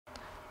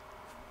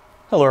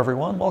Hello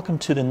everyone, welcome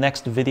to the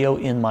next video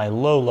in my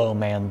Low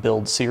Man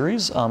build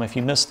series. If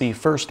you missed the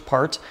first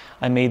part,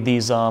 I made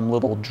these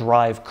little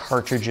drive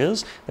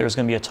cartridges. There's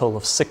going to be a total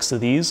of 6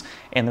 of these,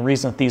 and the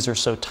reason that these are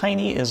so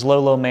tiny is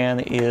Low Man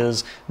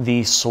is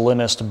the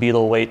slimmest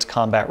beetleweight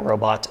combat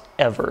robot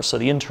ever. So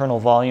the internal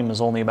volume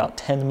is only about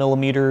 10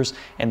 millimeters,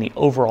 and the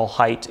overall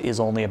height is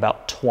only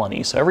about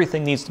 20. So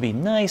everything needs to be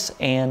nice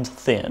and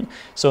thin.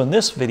 So in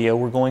this video,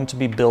 we're going to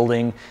be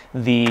building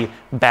the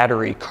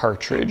battery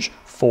cartridge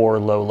for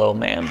Low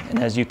Man. And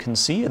as you can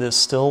see, it is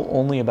still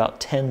only about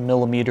 10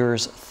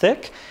 millimeters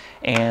thick,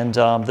 and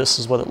this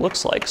is what it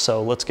looks like.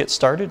 So let's get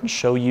started and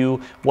show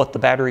you what the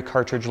battery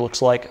cartridge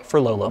looks like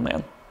for Low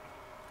Man.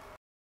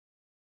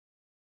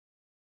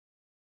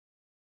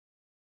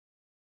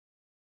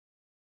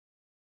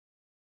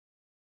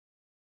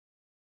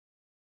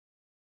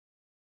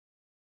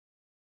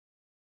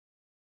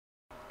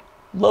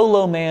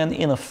 Low Man,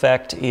 in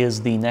effect,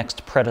 is the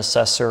next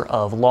predecessor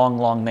of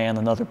Long Man,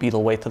 another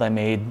beetleweight that I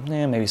made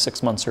maybe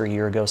 6 months or a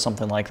year ago,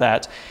 something like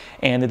that.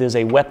 And it is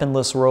a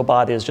weaponless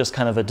robot. It is just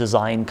kind of a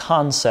design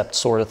concept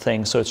sort of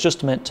thing. So it's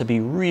just meant to be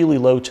really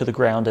low to the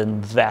ground,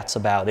 and that's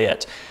about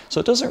it. So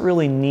it doesn't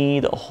really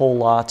need a whole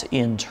lot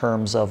in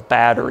terms of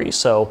battery.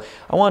 So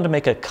I wanted to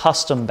make a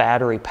custom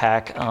battery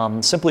pack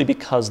simply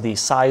because the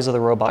size of the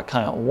robot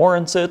kind of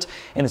warrants it,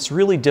 and it's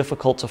really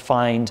difficult to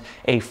find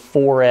a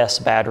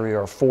 4S battery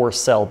or a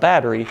 4-cell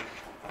battery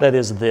that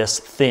is this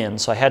thin.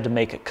 So I had to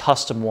make a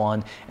custom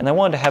one, and I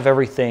wanted to have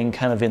everything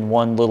kind of in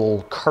one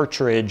little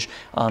cartridge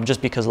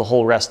just because the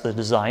whole rest of the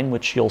design,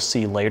 which you'll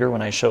see later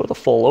when I show the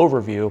full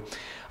overview,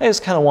 I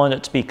just kind of wanted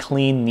it to be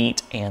clean,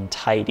 neat, and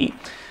tidy.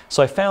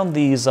 So I found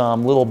these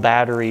little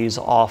batteries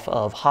off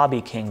of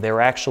Hobby King. They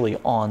were actually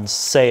on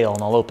sale,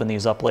 and I'll open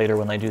these up later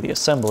when I do the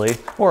assembly,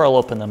 or I'll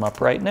open them up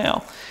right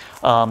now.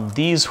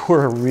 These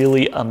were a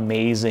really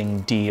amazing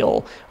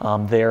deal.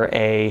 They're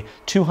a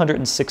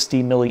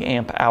 260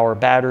 milliamp hour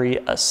battery,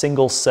 a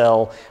single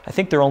cell. I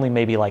think they're only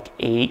maybe like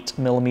 8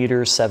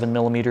 millimeters, 7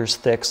 millimeters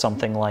thick,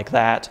 something like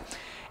that.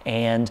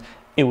 And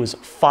it was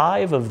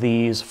 5 of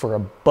these for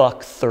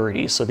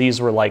 $1.30. So these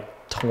were like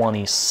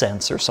 20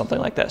 cents or something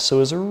like that. So it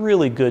was a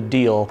really good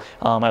deal.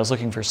 I was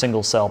looking for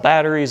single cell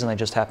batteries, and I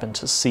just happened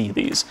to see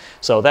these.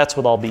 So that's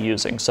what I'll be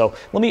using. So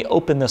let me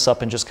open this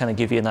up and just kind of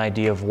give you an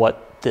idea of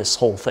what this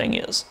whole thing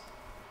is.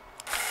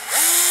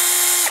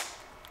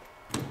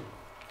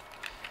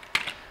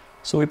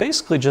 So we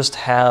basically just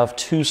have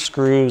 2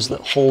 screws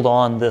that hold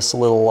on this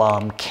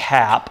little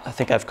cap. I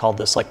think I've called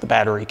this like the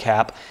battery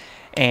cap.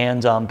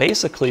 And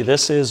basically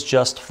this is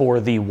just for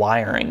the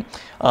wiring.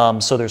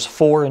 So there's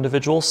 4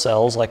 individual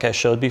cells, like I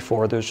showed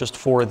before. There's just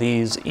 4 of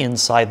these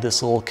inside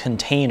this little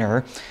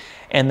container.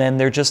 And then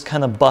they're just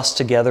kind of bussed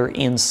together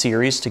in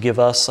series to give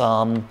us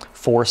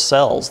 4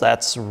 cells.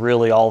 That's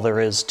really all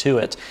there is to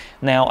it.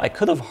 Now, I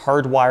could have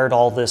hardwired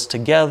all this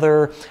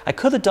together. I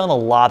could have done a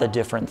lot of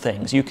different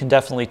things. You can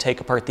definitely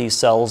take apart these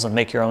cells and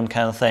make your own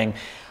kind of thing.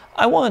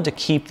 I wanted to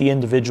keep the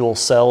individual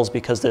cells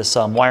because this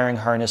wiring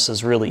harness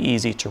is really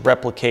easy to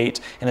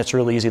replicate, and it's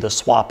really easy to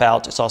swap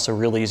out. It's also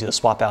really easy to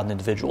swap out an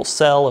individual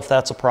cell if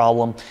that's a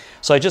problem.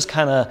 So I just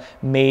kind of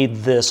made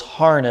this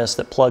harness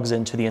that plugs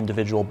into the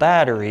individual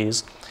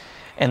batteries.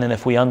 And then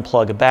if we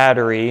unplug a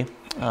battery,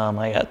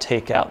 I got to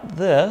take out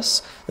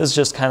this. This is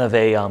just kind of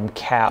a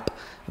cap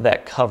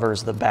that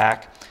covers the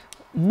back.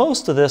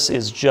 Most of this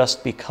is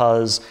just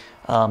because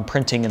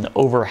printing in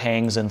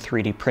overhangs and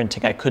 3D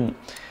printing, I couldn't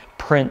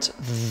print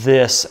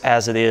this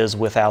as it is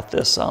without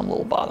this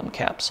little bottom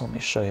cap. So let me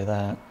show you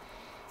that.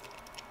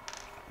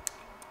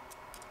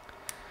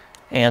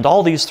 And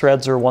all these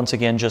threads are once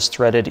again just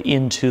threaded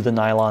into the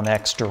Nylon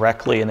X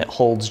directly, and it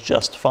holds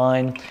just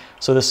fine.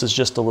 So this is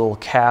just a little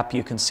cap.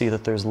 You can see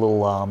that there's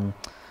little, I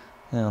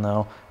don't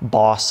know,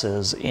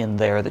 bosses in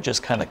there that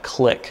just kind of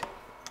click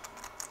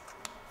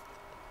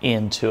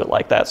into it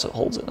like that, so it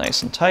holds it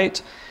nice and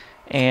tight.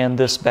 And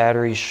this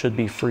battery should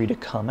be free to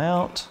come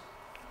out.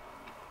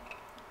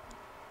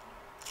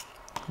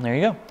 There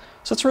you go.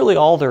 So that's really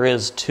all there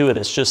is to it.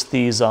 It's just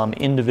these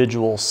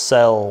individual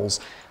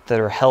cells that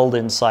are held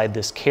inside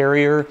this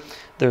carrier.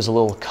 There's a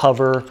little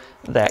cover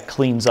that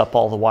cleans up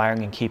all the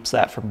wiring and keeps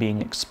that from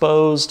being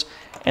exposed.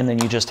 And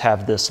then you just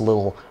have this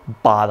little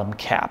bottom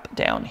cap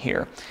down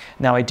here.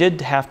 Now, I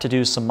did have to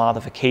do some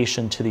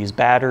modification to these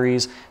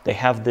batteries. They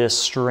have this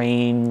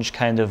strange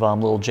kind of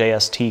little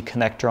JST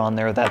connector on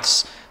there.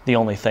 That's the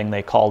only thing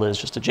they called it, is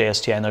just a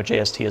JST. I know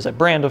JST is a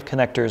brand of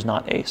connectors,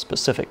 not a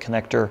specific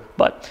connector,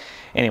 but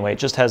anyway, it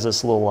just has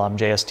this little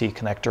JST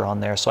connector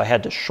on there. So I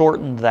had to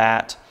shorten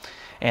that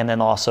and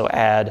then also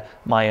add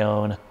my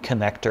own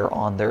connector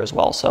on there as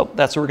well. So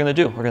that's what we're gonna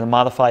do. We're gonna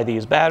modify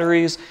these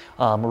batteries,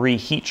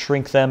 reheat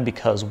shrink them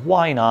because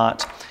why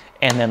not,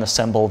 and then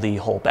assemble the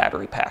whole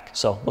battery pack.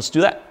 So let's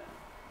do that.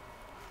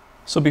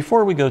 So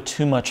before we go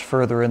too much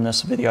further in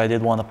this video, I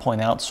did want to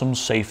point out some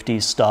safety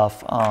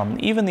stuff.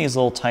 Even these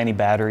little tiny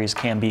batteries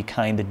can be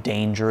kind of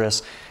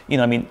dangerous. You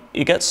know, I mean,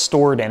 you get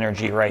stored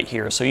energy right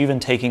here. So even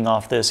taking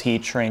off this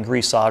heat shrink,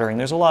 resoldering,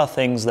 there's a lot of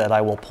things that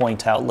I will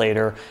point out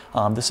later.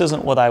 This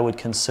isn't what I would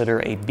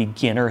consider a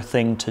beginner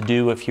thing to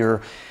do. If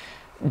you're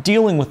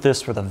dealing with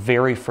this for the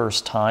very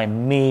first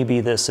time,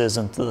 maybe this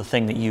isn't the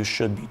thing that you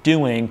should be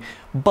doing,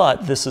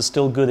 but this is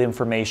still good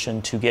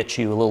information to get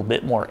you a little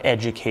bit more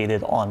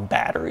educated on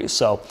batteries.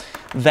 So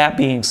that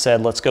being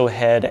said, let's go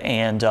ahead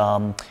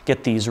and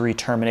get these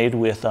re-terminated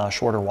with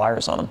shorter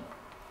wires on them.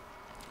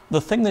 The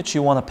thing that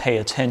you want to pay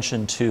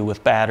attention to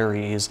with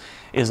batteries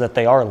is that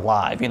they are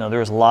live. You know,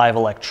 there's live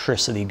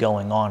electricity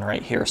going on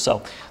right here.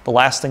 So the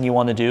last thing you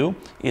want to do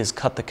is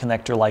cut the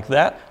connector like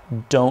that.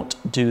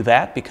 Don't do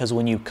that, because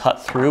when you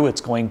cut through,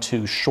 it's going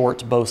to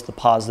short both the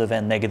positive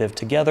and negative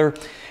together.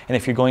 And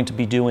if you're going to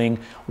be doing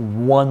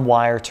one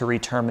wire to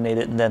re-terminate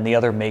it and then the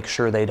other, make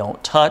sure they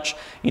don't touch.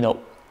 You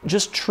know,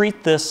 just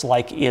treat this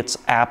like it's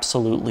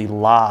absolutely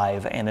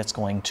live and it's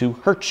going to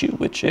hurt you,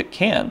 which it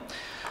can.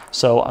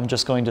 So I'm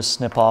just going to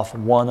snip off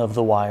one of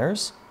the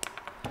wires,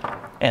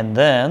 and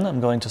then I'm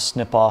going to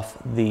snip off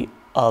the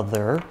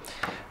other.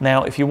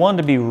 Now, if you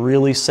wanted to be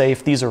really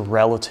safe, these are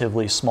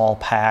relatively small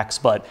packs,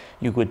 but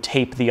you would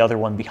tape the other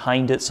one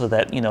behind it so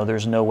that, you know,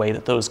 there's no way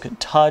that those could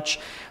touch.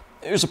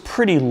 There's a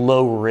pretty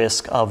low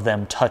risk of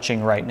them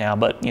touching right now,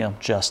 but, you know,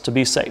 just to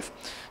be safe.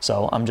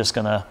 So I'm just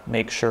gonna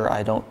make sure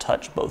I don't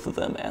touch both of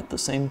them at the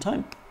same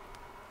time.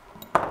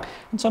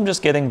 And so I'm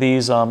just getting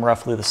these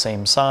roughly the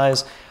same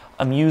size.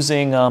 I'm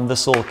using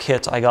this little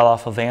kit I got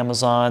off of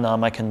Amazon.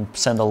 I can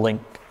send a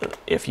link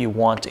if you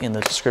want in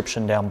the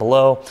description down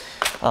below.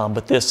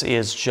 But this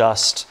is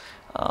just,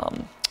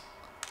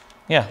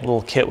 yeah, a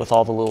little kit with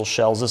all the little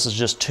shells. This is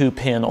just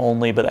 2-pin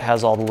only, but it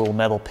has all the little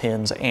metal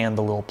pins and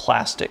the little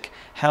plastic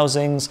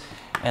housings.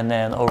 And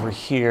then over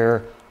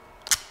here,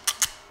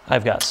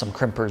 I've got some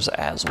crimpers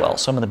as well.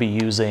 So I'm going to be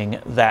using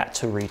that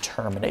to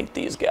re-terminate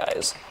these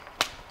guys.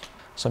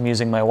 So I'm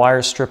using my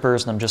wire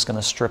strippers, and I'm just going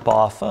to strip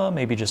off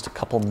maybe just a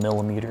couple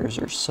millimeters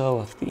or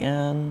so at the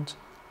end.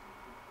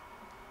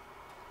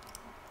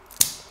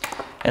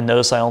 And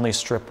notice I only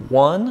strip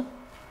one,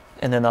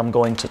 and then I'm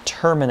going to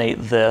terminate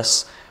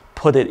this,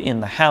 put it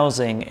in the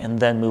housing, and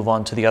then move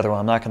on to the other one.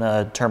 I'm not going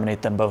to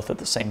terminate them both at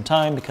the same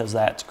time because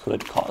that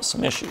could cause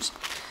some issues.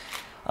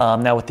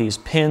 Now with these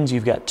pins,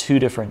 you've got two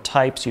different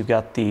types. You've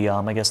got the,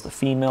 I guess the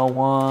female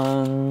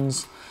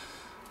ones,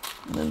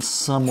 and then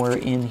somewhere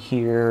in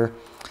here,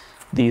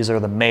 these are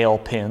the male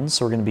pins,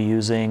 so we're going to be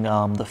using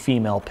the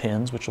female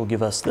pins, which will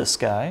give us this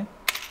guy.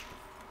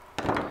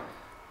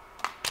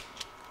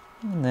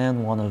 And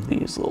then one of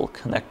these little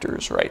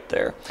connectors right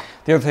there.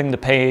 The other thing to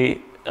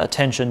pay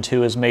attention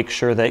to is make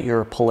sure that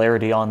your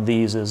polarity on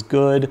these is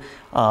good.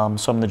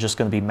 So I'm just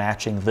going to be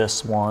matching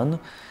this one.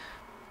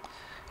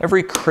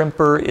 Every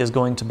crimper is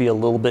going to be a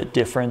little bit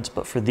different,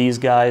 but for these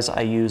guys,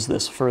 I use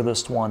this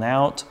furthest one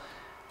out.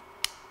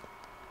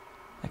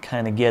 I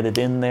kind of get it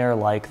in there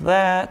like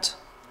that.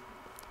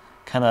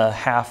 Kind of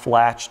half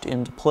latched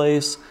into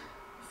place,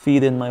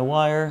 feed in my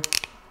wire,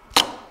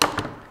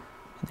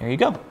 and there you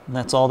go. And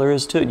that's all there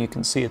is to it. And you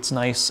can see it's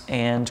nice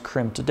and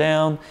crimped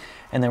down.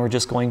 And then we're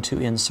just going to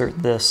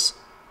insert this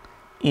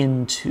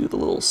into the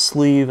little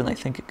sleeve, and I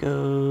think it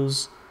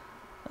goes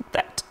like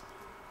that.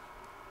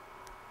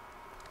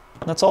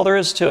 And that's all there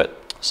is to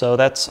it. So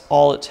that's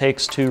all it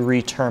takes to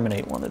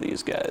re-terminate one of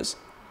these guys.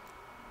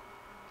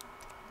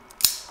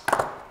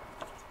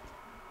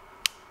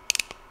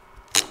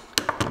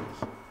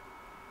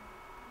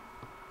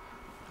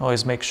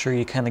 Always make sure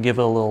you kind of give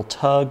it a little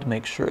tug to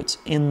make sure it's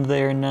in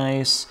there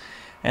nice.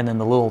 And then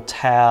the little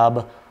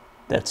tab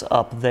that's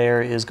up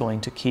there is going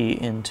to key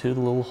into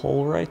the little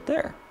hole right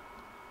there.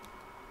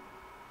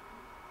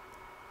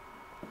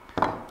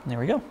 And there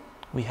we go.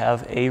 We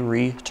have a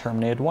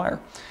re-terminated wire.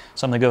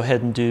 So I'm going to go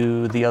ahead and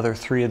do the other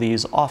 3 of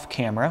these off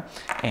camera,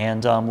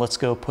 and let's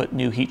go put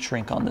new heat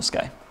shrink on this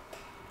guy.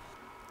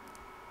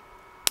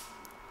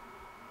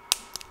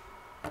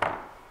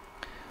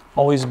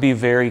 Always be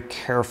very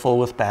careful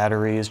with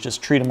batteries.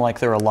 Just treat them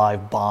like they're a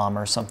live bomb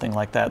or something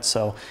like that.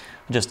 So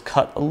just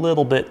cut a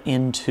little bit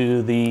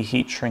into the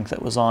heat shrink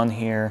that was on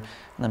here,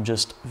 and I'm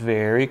just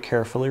very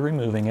carefully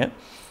removing it.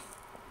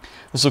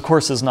 This, of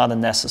course, is not a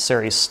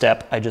necessary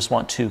step. I just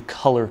want to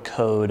color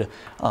code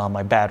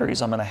my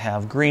batteries. I'm going to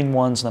have green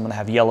ones and I'm going to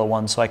have yellow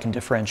ones so I can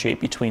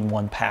differentiate between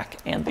one pack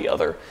and the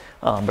other.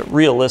 But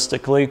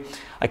realistically,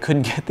 I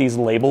couldn't get these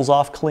labels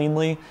off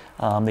cleanly.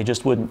 They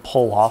just wouldn't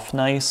pull off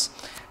nice.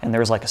 And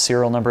there's like a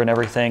serial number and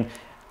everything.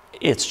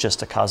 It's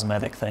just a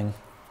cosmetic thing.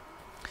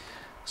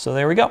 So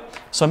there we go.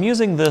 So I'm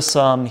using this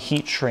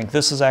heat shrink.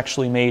 This is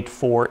actually made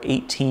for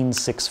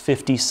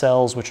 18650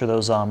 cells, which are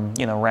those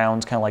you know,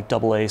 round, kind of like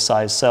AA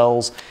size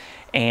cells.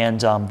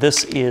 And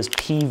this is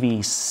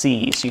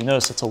PVC, so you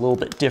notice it's a little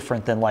bit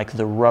different than like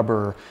the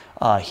rubber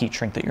heat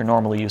shrink that you're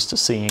normally used to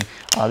seeing.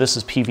 This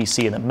is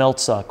PVC, and it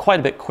melts quite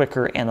a bit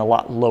quicker and a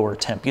lot lower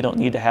temp. You don't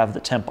need to have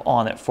the temp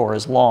on it for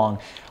as long,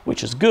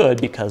 which is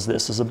good because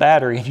this is a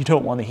battery and you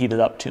don't want to heat it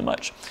up too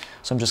much.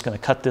 So I'm just going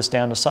to cut this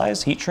down to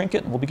size, heat shrink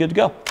it, and we'll be good to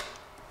go.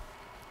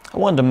 I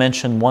wanted to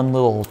mention one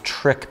little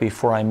trick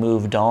before I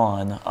moved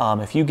on.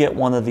 If you get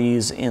one of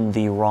these in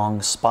the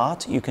wrong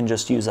spot, you can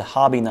just use a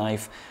hobby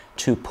knife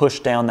to push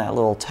down that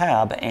little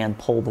tab and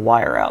pull the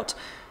wire out.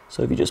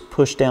 So if you just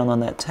push down on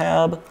that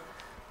tab,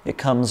 it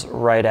comes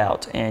right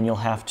out, and you'll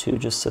have to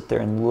just sit there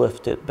and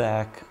lift it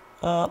back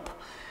up.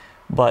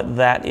 But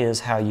that is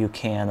how you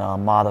can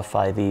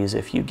modify these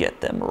if you get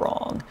them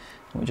wrong.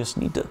 We just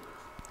need to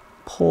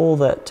pull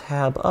that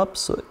tab up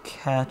so it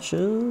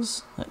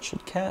catches. That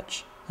should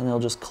catch, and it'll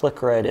just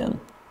click right in.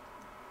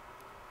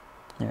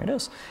 There it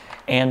is.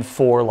 And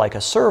for like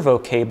a servo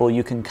cable,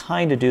 you can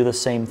kind of do the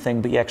same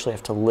thing, but you actually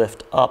have to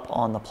lift up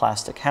on the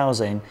plastic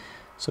housing.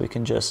 So we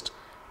can just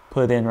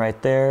put it in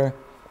right there.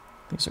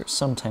 These are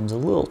sometimes a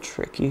little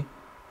tricky.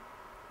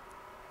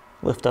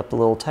 Lift up the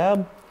little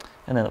tab,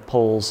 and then it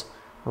pulls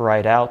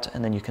right out,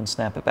 and then you can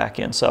snap it back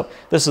in. So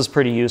this is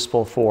pretty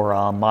useful for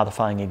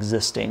modifying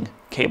existing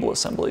cable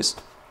assemblies.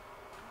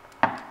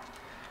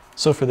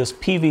 So for this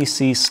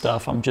PVC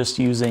stuff, I'm just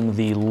using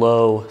the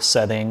low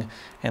setting,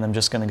 and I'm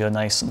just going to go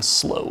nice and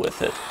slow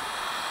with it.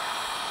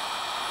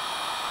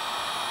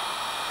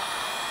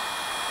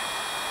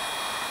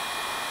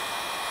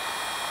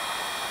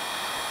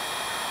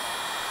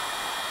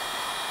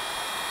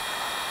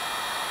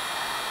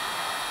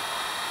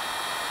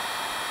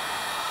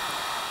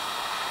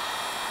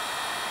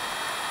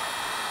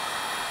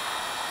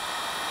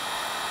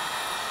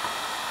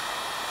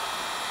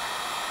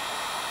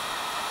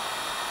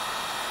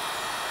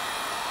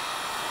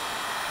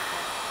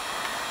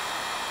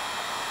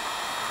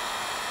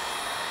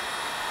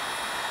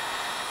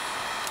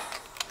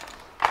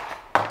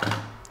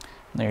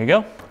 There you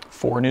go,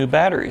 4 new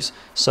batteries.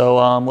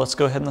 So let's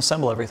go ahead and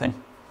assemble everything.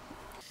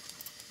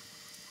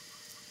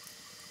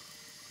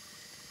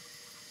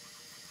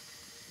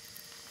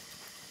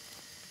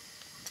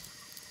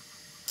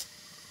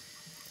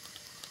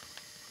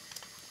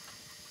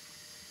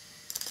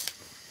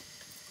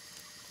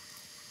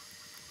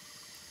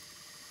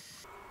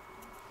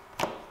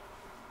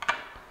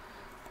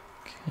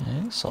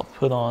 Okay, so I'll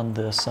put on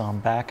this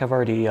back. I've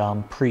already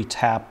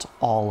pre-tapped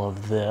all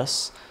of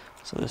this.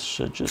 So this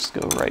should just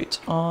go right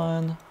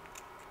on.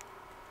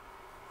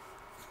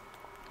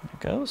 There it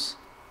goes.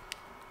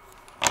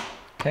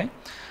 Okay,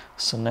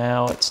 so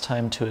now it's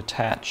time to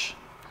attach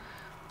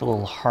the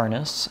little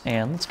harness,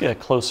 and let's get a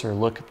closer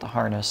look at the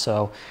harness.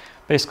 So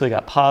basically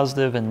got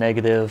positive and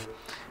negative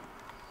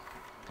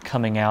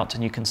coming out,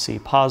 and you can see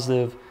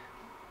positive,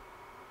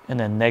 and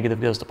then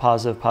negative goes to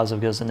positive,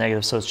 positive goes to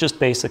negative. So it's just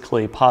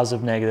basically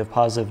positive, negative,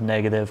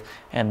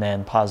 and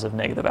then positive,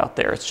 negative out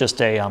there. It's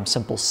just a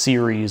simple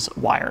series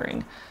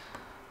wiring.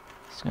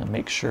 Just gonna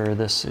make sure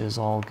this is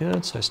all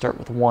good. So I start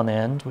with one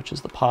end, which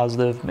is the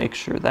positive, make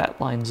sure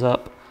that lines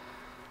up.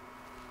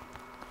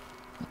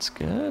 That's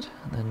good.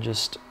 And then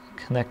just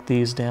connect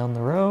these down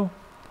the row.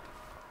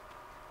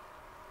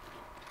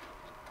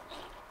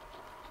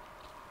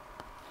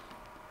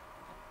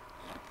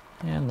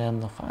 And then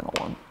the final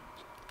one.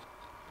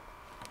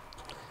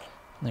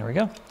 There we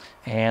go.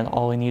 And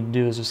all we need to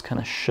do is just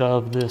kind of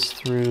shove this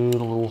through the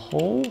little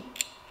hole.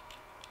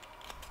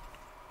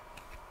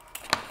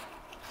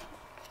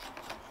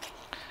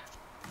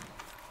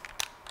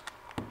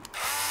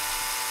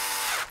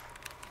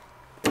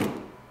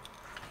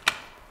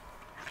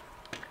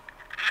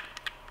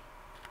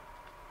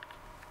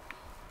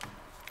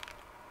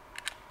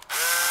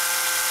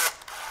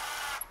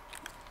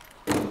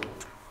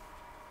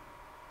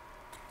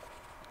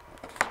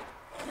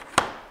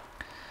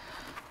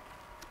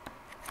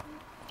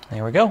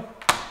 There we go.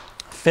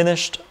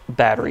 Finished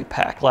battery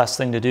pack. Last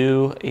thing to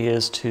do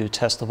is to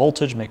test the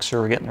voltage, make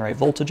sure we're getting the right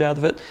voltage out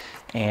of it,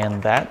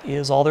 and that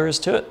is all there is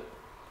to it.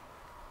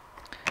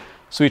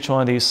 So each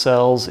one of these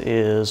cells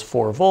is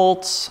 4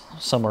 volts,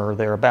 somewhere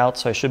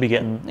thereabouts, so I should be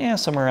getting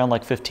somewhere around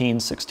like 15,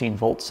 16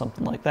 volts,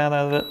 something like that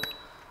out of it.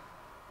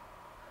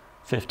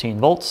 15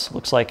 volts,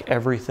 looks like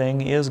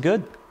everything is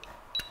good.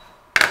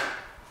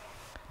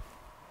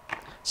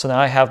 So now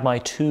I have my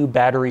 2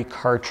 battery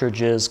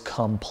cartridges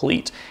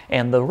complete,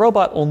 and the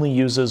robot only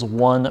uses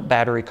 1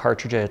 battery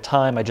cartridge at a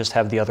time. I just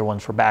have the other one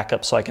for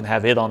backup so I can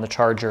have it on the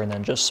charger and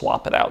then just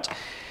swap it out.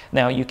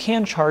 Now you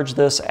can charge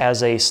this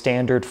as a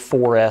standard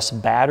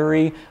 4S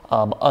battery,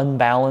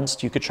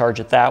 unbalanced. You could charge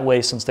it that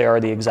way since they are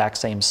the exact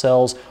same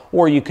cells,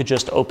 or you could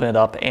just open it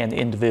up and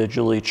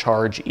individually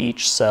charge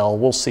each cell.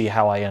 We'll see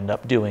how I end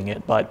up doing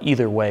it, but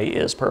either way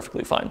is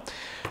perfectly fine.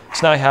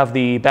 So now I have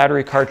the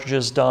battery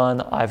cartridges done,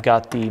 I've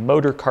got the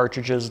motor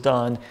cartridges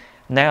done.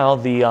 Now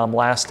the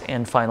last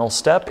and final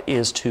step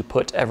is to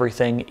put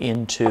everything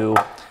into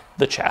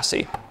the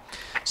chassis.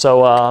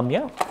 So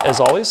yeah, as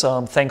always,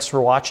 thanks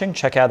for watching.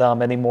 Check out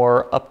any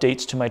more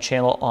updates to my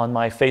channel on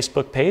my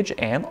Facebook page,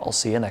 and I'll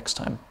see you next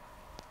time.